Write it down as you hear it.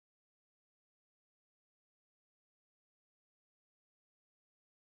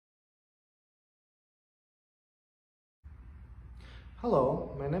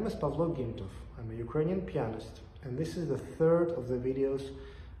Hello, my name is Pavlo Gintov. I'm a Ukrainian pianist, and this is the third of the videos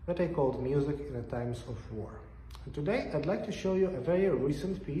that I called Music in the Times of War. And today I'd like to show you a very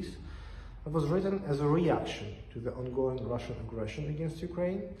recent piece that was written as a reaction to the ongoing Russian aggression against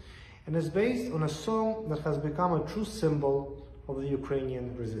Ukraine, and is based on a song that has become a true symbol of the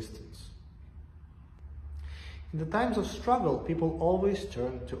Ukrainian resistance. In the times of struggle, people always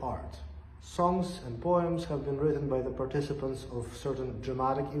turn to art. Songs and poems have been written by the participants of certain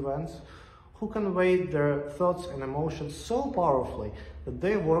dramatic events who conveyed their thoughts and emotions so powerfully that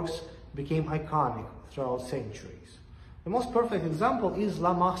their works became iconic throughout centuries. The most perfect example is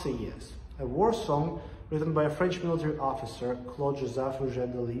La Marseillaise, a war song written by a French military officer, Claude Joseph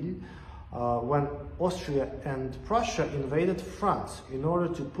Rouget de Lille, when Austria and Prussia invaded France in order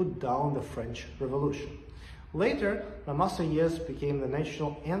to put down the French Revolution. Later, La Marseillaise became the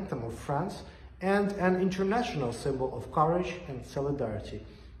national anthem of France and an international symbol of courage and solidarity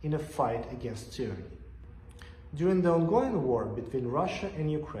in a fight against tyranny. During the ongoing war between Russia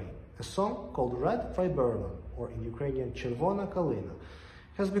and Ukraine, a song called Red Viburnum, or in Ukrainian Червона Калина,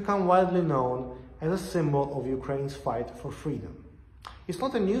 has become widely known as a symbol of Ukraine's fight for freedom. It's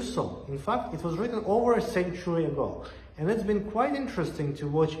not a new song. In fact, it was written over a century ago, and it's been quite interesting to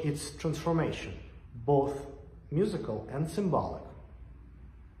watch its transformation, both musical and symbolic.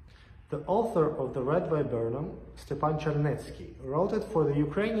 The author of the Red Viburnum, Stepan Chernetsky, wrote it for the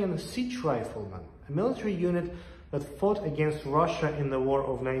Ukrainian siege riflemen, a military unit that fought against Russia in the war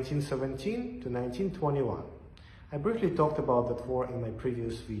of 1917 to 1921. I briefly talked about that war in my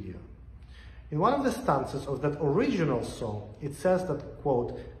previous video. In one of the stanzas of that original song, it says that,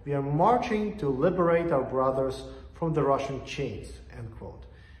 quote, "We are marching to liberate our brothers from the Russian chains," end quote,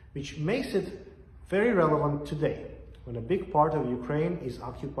 which makes it very relevant today, when a big part of Ukraine is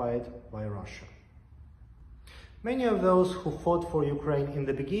occupied by Russia. Many of those who fought for Ukraine in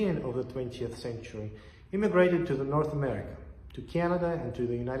the beginning of the 20th century immigrated to North America, to Canada and to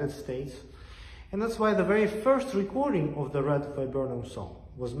the United States, and that's why the very first recording of the Red Viburnum song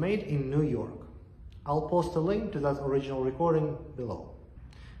was made in New York. I'll post a link to that original recording below.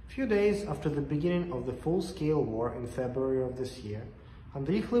 A few days after the beginning of the full-scale war in February of this year,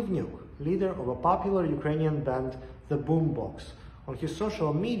 Andriy Khlivnyuk, leader of a popular Ukrainian band, The Boombox, on his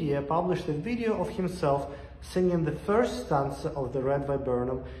social media published a video of himself singing the first stanza of the Red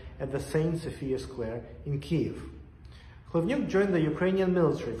Viburnum at the St. Sophia Square in Kyiv. Khlivnyuk joined the Ukrainian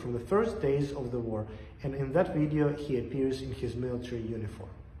military from the first days of the war, and in that video he appears in his military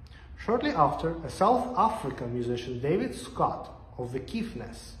uniform. Shortly after, a South African musician, David Scott of the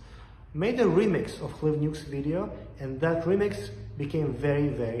Kiffness, made a remix of Khlivnyuk's video, and that remix became very,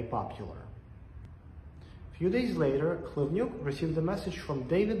 very popular. A few days later, Khlivnyuk received a message from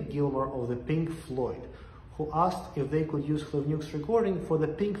David Gilmour of the Pink Floyd, who asked if they could use Khlivnyuk's recording for the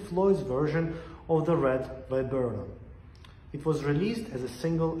Pink Floyd's version of the Red Viburnum. It was released as a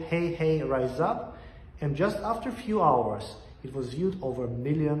single, Hey Hey Rise Up, and just after a few hours, it was viewed over 1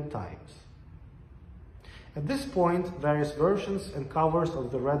 million times. At this point, various versions and covers of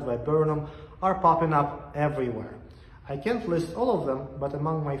the Red Viburnum are popping up everywhere. I can't list all of them, but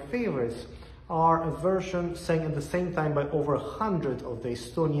among my favorites are a version sang at the same time by over 100 of the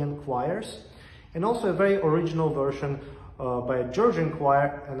Estonian choirs, and also a very original version by a Georgian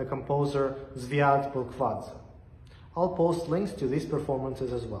choir and the composer Zviad Bulkvadze. I'll post links to these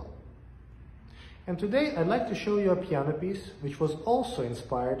performances as well. And today I'd like to show you a piano piece which was also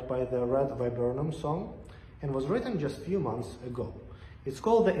inspired by the Red Viburnum song and was written just a few months ago. It's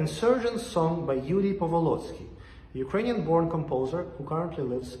called the Insurgent song by Yuri Povolotsky, a Ukrainian-born composer who currently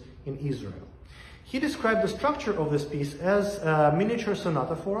lives in Israel. He described the structure of this piece as a miniature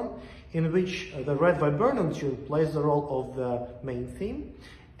sonata form in which the Red Viburnum tune plays the role of the main theme,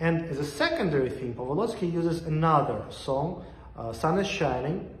 and as a secondary theme, Povolotsky uses another song, Sun is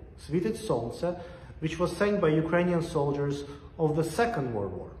Shining, Svitit Solnce, which was sang by Ukrainian soldiers of the Second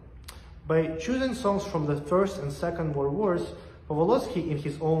World War. By choosing songs from the First and Second World Wars, Povolotsky, in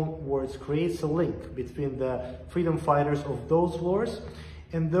his own words, creates a link between the freedom fighters of those wars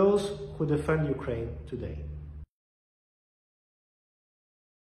and those who defend Ukraine today.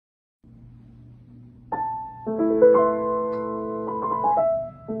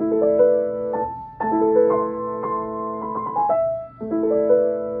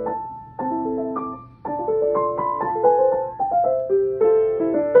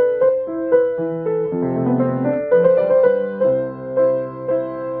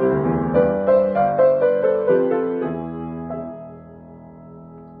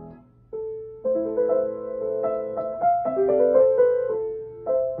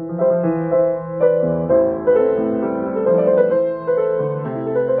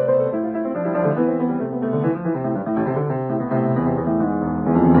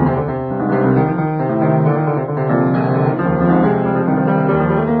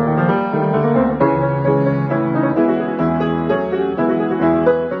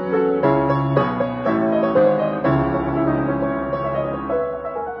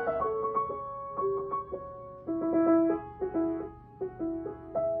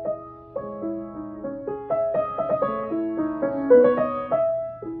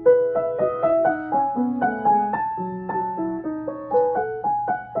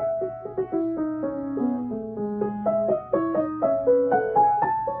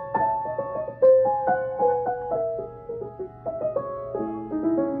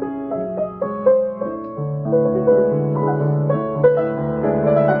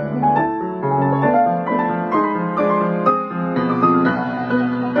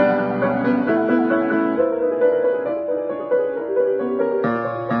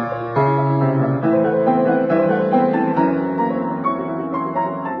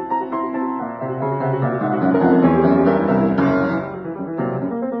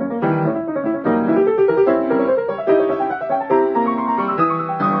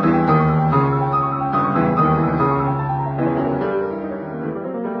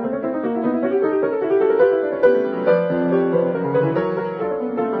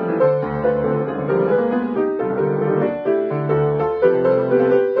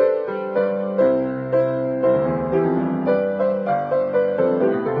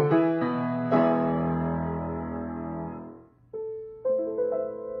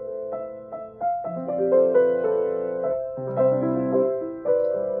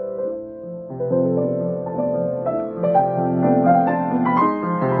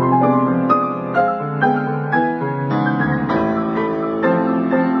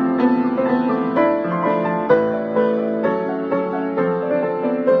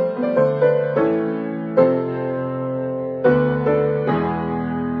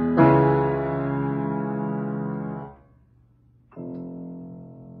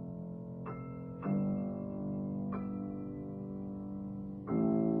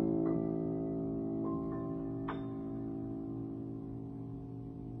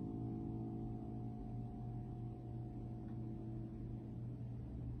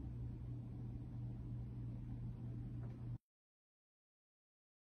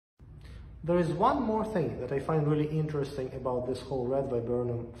 There is one more thing that I find really interesting about this whole Red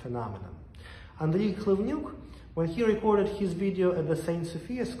Viburnum phenomenon. Andriy Khlivnyuk, when he recorded his video at the St.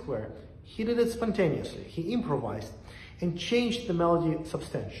 Sophia Square, he did it spontaneously, he improvised and changed the melody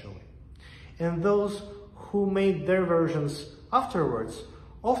substantially. And those who made their versions afterwards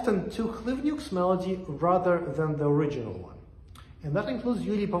often took Khlivnyuk's melody rather than the original one. And that includes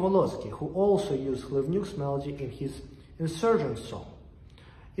Yuri Povolotsky, who also used Khlivnyuk's melody in his Insurgent song.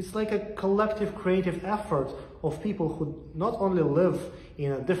 It's like a collective creative effort of people who not only live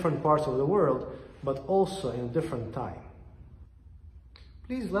in different parts of the world, but also in a different time.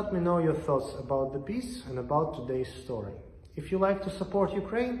 Please let me know your thoughts about the piece and about today's story. If you like to support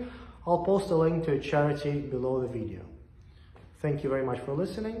Ukraine, I'll post a link to a charity below the video. Thank you very much for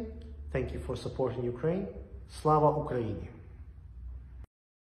listening. Thank you for supporting Ukraine. Slava Ukraini!